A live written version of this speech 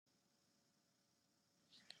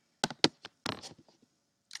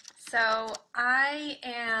So I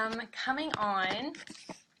am coming on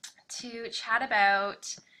to chat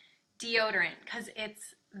about deodorant because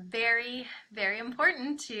it's very, very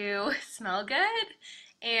important to smell good.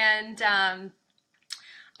 And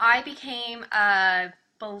I became a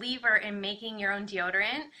believer in making your own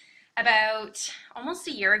deodorant about almost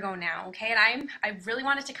a year ago now, okay? And I really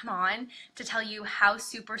wanted to come on to tell you how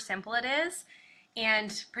super simple it is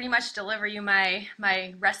and pretty much deliver you my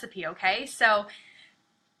recipe, okay? So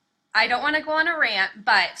I don't want to go on a rant,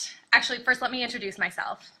 but actually, first let me introduce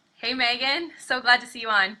myself. Hey Megan, so glad to see you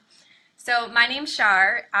on. So my name's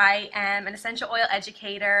Shar. I am an essential oil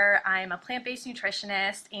educator. I'm a plant-based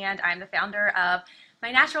nutritionist, and I'm the founder of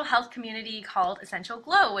my natural health community called Essential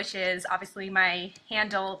Glow, which is obviously my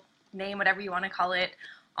handle name, whatever you want to call it,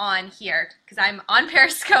 on here because I'm on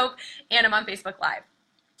Periscope and I'm on Facebook Live.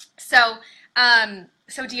 So,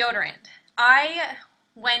 so deodorant. I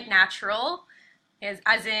went natural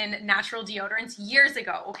as in natural deodorants years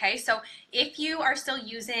ago, okay? So if you are still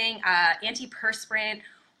using antiperspirant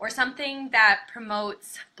or something that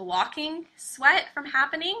promotes blocking sweat from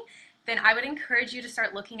happening, then I would encourage you to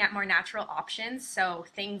start looking at more natural options. So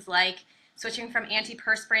things like switching from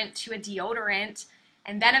antiperspirant to a deodorant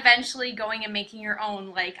and then eventually going and making your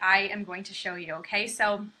own like I am going to show you, okay?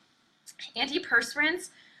 So antiperspirants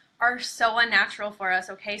are so unnatural for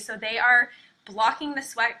us, okay? So they are blocking the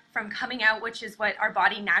sweat from coming out, which is what our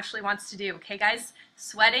body naturally wants to do, okay guys?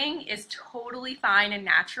 Sweating is totally fine and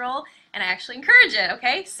natural, and I actually encourage it,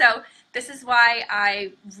 okay? So this is why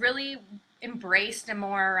I really embraced a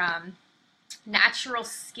more natural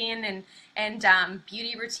skin and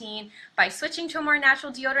beauty routine by switching to a more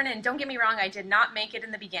natural deodorant. And don't get me wrong, I did not make it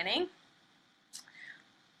in the beginning.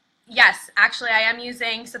 Yes, actually I am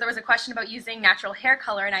using, so there was a question about using natural hair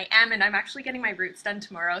color, and I'm actually getting my roots done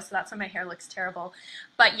tomorrow, so that's why my hair looks terrible.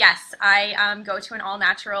 But yes, I go to an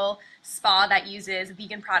all-natural spa that uses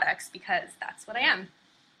vegan products because that's what I am.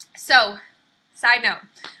 So, side note,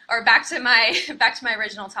 or back to my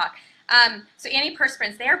original talk. So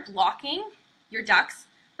antiperspirants, they are blocking your ducts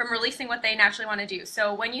from releasing what they naturally want to do.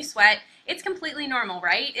 So when you sweat, it's completely normal,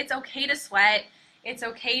 right? It's okay to sweat. It's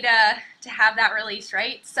okay to have that release,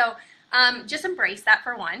 right? So just embrace that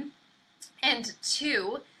for one. And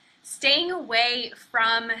two, staying away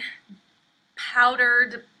from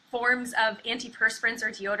powdered forms of antiperspirants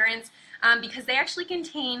or deodorants because they actually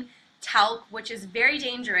contain talc, which is very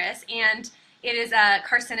dangerous, and it is a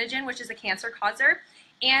carcinogen, which is a cancer causer,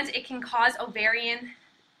 and it can cause ovarian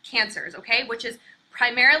cancers, okay, which is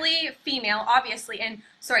primarily female, obviously, and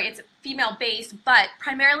sorry, it's female-based, but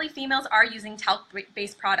primarily females are using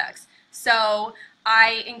talc-based products. So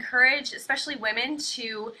I encourage, especially women,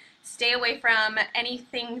 to stay away from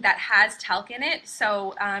anything that has talc in it.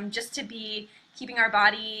 So just to be keeping our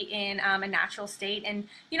body in a natural state and,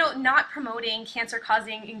 you know, not promoting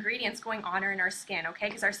cancer-causing ingredients going on or in our skin, okay,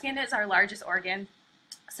 because our skin is our largest organ.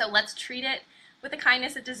 So let's treat it with the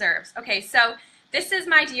kindness it deserves. Okay, so this is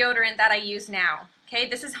my deodorant that I use now. Okay,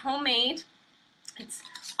 this is homemade. It's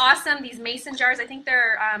awesome. These mason jars, I think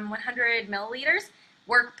they're 100 milliliters,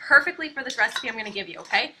 work perfectly for this recipe I'm going to give you,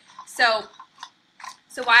 okay? So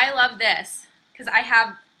why I love this, because I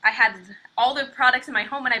had all the products in my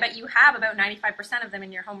home, and I bet you have about 95% of them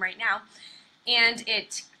in your home right now, and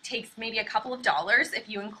it takes maybe a couple of dollars. If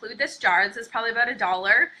you include this jar, this is probably about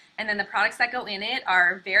 $1, and then the products that go in it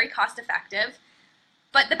are very cost effective.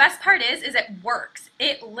 But the best part is it works.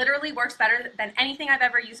 It literally works better than anything I've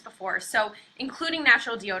ever used before, so including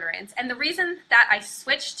natural deodorants. And the reason that I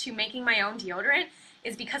switched to making my own deodorant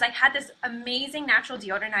is because I had this amazing natural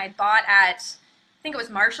deodorant I had bought at, I think it was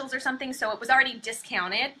Marshall's or something, so it was already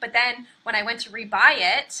discounted. But then when I went to rebuy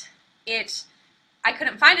it, I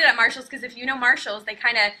couldn't find it at Marshall's because if you know Marshall's, they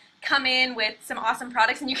kind of come in with some awesome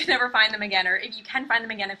products and you can never find them again, or if you can find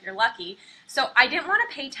them again if you're lucky. So I didn't want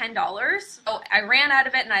to pay $10. So I ran out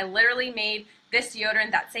of it, and I literally made this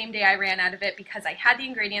deodorant that same day I ran out of it because I had the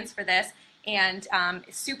ingredients for this, and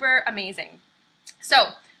it's super amazing. So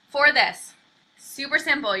for this, super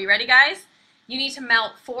simple. You ready, guys? You need to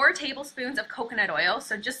melt 4 tablespoons of coconut oil,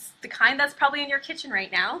 so just the kind that's probably in your kitchen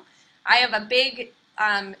right now. I have a big,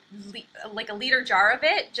 like a liter jar of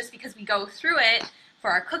it, just because we go through it for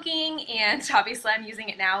our cooking, and obviously I'm using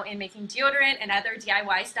it now in making deodorant and other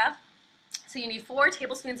DIY stuff. So you need 4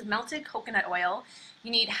 tablespoons of melted coconut oil. You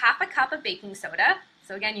need half a cup of baking soda.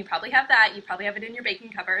 So again, you probably have that. You probably have it in your baking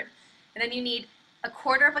cupboard. And then you need a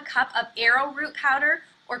quarter of a cup of arrowroot powder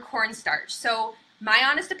or cornstarch. So my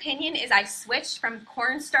honest opinion is I switched from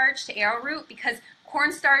cornstarch to arrowroot because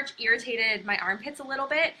cornstarch irritated my armpits a little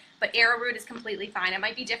bit, but arrowroot is completely fine. It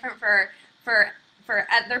might be different for for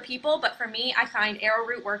other people, but for me, I find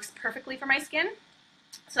arrowroot works perfectly for my skin.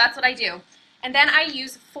 So that's what I do. And then I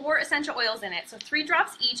use 4 essential oils in it. So 3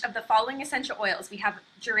 drops each of the following essential oils. We have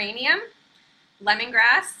geranium,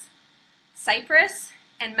 lemongrass, cypress,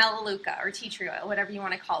 and melaleuca, or tea tree oil, whatever you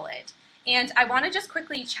want to call it. And I want to just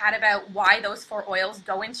quickly chat about why those 4 oils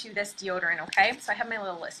go into this deodorant, okay? So I have my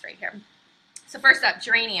little list right here. So first up,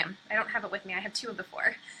 geranium. I don't have it with me. I have 2 of the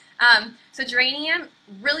 4. So geranium,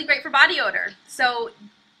 really great for body odor. So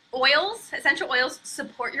oils, essential oils,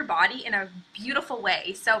 support your body in a beautiful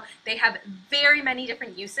way. So they have very many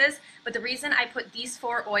different uses, but the reason I put these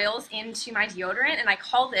 4 oils into my deodorant, and I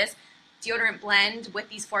call this deodorant blend with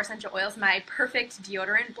these 4 essential oils my perfect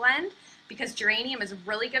deodorant blend, because geranium is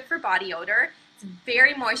really good for body odor. It's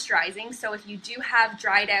very moisturizing, so if you do have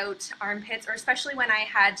dried out armpits, or especially when I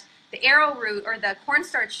had the arrowroot or the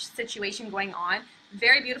cornstarch situation going on,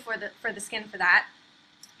 very beautiful for the skin for that.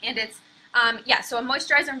 And it's, so a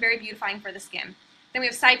moisturizer and very beautifying for the skin. Then we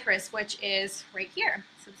have cypress, which is right here.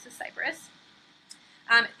 So this is cypress.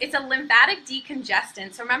 It's a lymphatic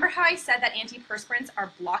decongestant. So remember how I said that antiperspirants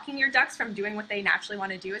are blocking your ducts from doing what they naturally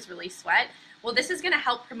want to do, is release sweat? Well, this is going to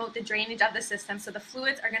help promote the drainage of the system, so the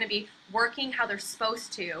fluids are going to be working how they're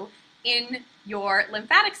supposed to in your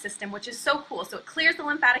lymphatic system, which is so cool. So it clears the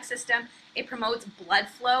lymphatic system, it promotes blood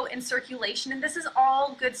flow and circulation, and this is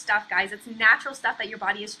all good stuff, guys. It's natural stuff that your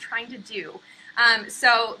body is trying to do.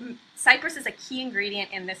 So cypress is a key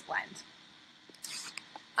ingredient in this blend.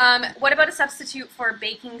 What about a substitute for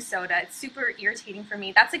baking soda? It's super irritating for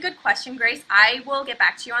me. That's a good question, Grace. I will get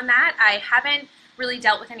back to you on that. I haven't really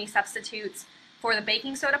dealt with any substitutes for the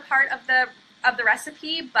baking soda part of the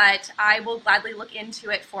recipe, but I will gladly look into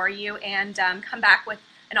it for you and come back with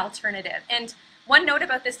an alternative. And one note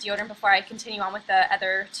about this deodorant before I continue on with the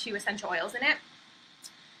other 2 essential oils in it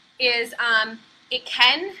is it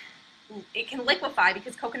can liquefy,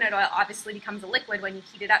 because coconut oil obviously becomes a liquid when you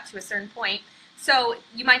heat it up to a certain point. So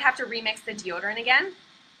you might have to remix the deodorant again.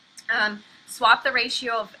 Swap the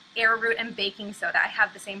ratio of arrowroot and baking soda. I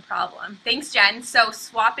have the same problem. Thanks, Jen. So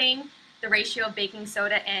swapping the ratio of baking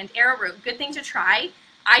soda and arrowroot. Good thing to try.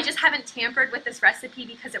 I just haven't tampered with this recipe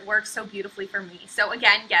because it works so beautifully for me. So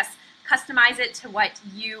again, yes, customize it to what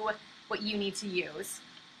you need to use.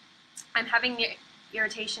 I'm having the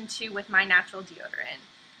irritation too with my natural deodorant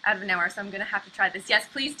out of nowhere, so I'm going to have to try this. Yes,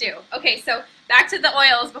 please do. Okay, so back to the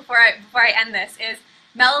oils before I end this is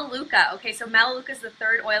melaleuca. Okay, so melaleuca is the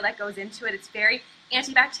 3rd oil that goes into it. It's very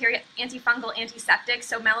antibacterial, antifungal, antiseptic.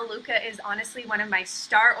 So melaleuca is honestly one of my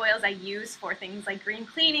star oils I use for things like green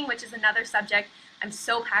cleaning, which is another subject I'm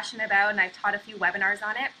so passionate about, and I've taught a few webinars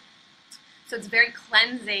on it. So it's very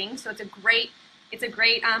cleansing. So it's a great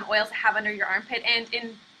oil to have under your armpit.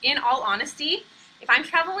 And in all honesty, if I'm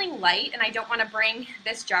traveling light and I don't want to bring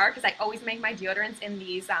this jar, because I always make my deodorants in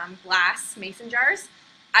these glass mason jars,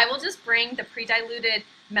 I will just bring the pre-diluted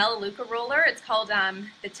melaleuca roller. It's called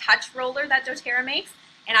the Touch Roller that doTERRA makes,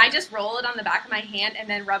 and I just roll it on the back of my hand and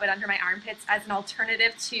then rub it under my armpits as an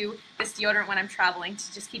alternative to this deodorant when I'm traveling,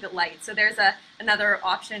 to just keep it light. So there's another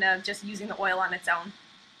option of just using the oil on its own.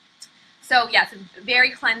 So yes, it's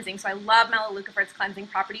very cleansing. So I love melaleuca for its cleansing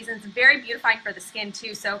properties, and it's very beautifying for the skin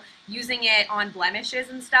too. So using it on blemishes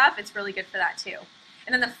and stuff, it's really good for that too.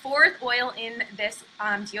 And then the 4th oil in this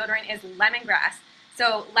deodorant is lemongrass.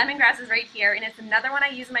 So lemongrass is right here, and it's another one I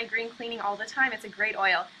use in my green cleaning all the time. It's a great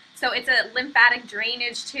oil. So it's a lymphatic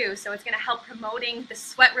drainage too. So it's going to help promoting the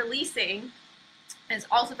sweat releasing, and it's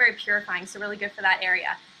also very purifying. So really good for that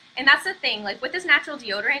area. And that's the thing, like with this natural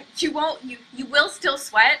deodorant, you will still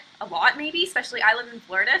sweat a lot maybe, especially I live in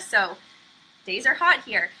Florida, so days are hot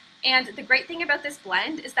here. And the great thing about this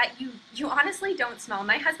blend is that you honestly don't smell.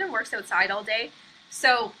 My husband works outside all day,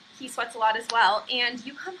 so he sweats a lot as well, and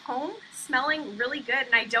you come home smelling really good,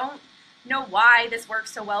 and I don't know why this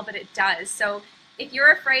works so well, but it does. So if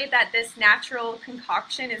you're afraid that this natural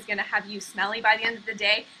concoction is going to have you smelly by the end of the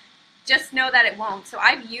day, just know that it won't. So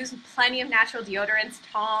I've used plenty of natural deodorants,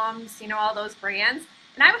 Tom's, all those brands,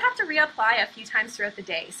 and I would have to reapply a few times throughout the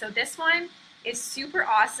day. So this one is super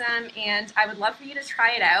awesome, and I would love for you to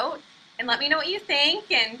try it out and let me know what you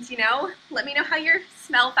think, and let me know how your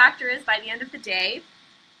smell factor is by the end of the day.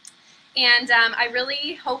 And I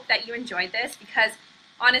really hope that you enjoyed this, because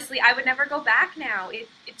honestly, I would never go back now. It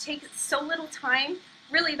takes so little time.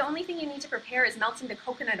 Really, the only thing you need to prepare is melting the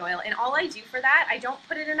coconut oil, and all I do for that, I don't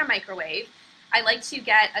put it in a microwave. I like to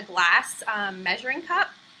get a glass measuring cup,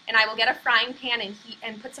 and I will get a frying pan and heat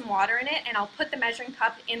and put some water in it, and I'll put the measuring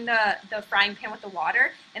cup in the frying pan with the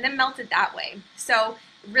water, and then melt it that way. So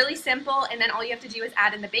really simple, and then all you have to do is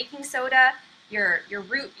add in the baking soda your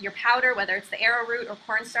root, your powder, whether it's the arrowroot or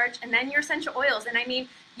cornstarch, and then your essential oils. And I mean,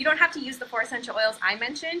 you don't have to use the 4 essential oils I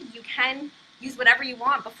mentioned. You can use whatever you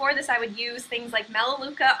want. Before this, I would use things like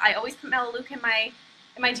melaleuca. I always put melaleuca in my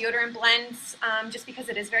deodorant blends just because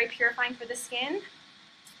it is very purifying for the skin.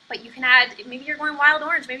 But you can add, maybe you're going wild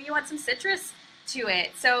orange, maybe you want some citrus to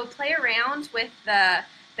it. So play around with the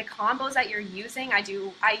combos that you're using.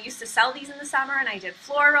 I used to sell these in the summer, and I did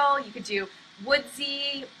floral. You could do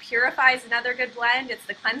woodsy. Purify is another good blend. It's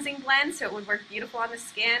the cleansing blend, so it would work beautiful on the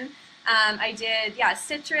skin. I did, yeah,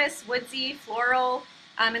 citrus, woodsy, floral,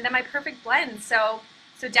 and then my perfect blend. So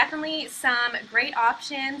definitely some great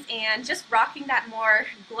options, and just rocking that more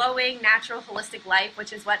glowing, natural, holistic life,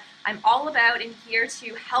 which is what I'm all about and here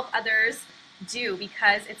to help others do,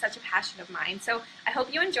 because it's such a passion of mine. So I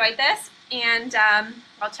hope you enjoyed this, and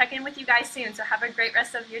I'll check in with you guys soon. So have a great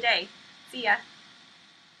rest of your day. See ya.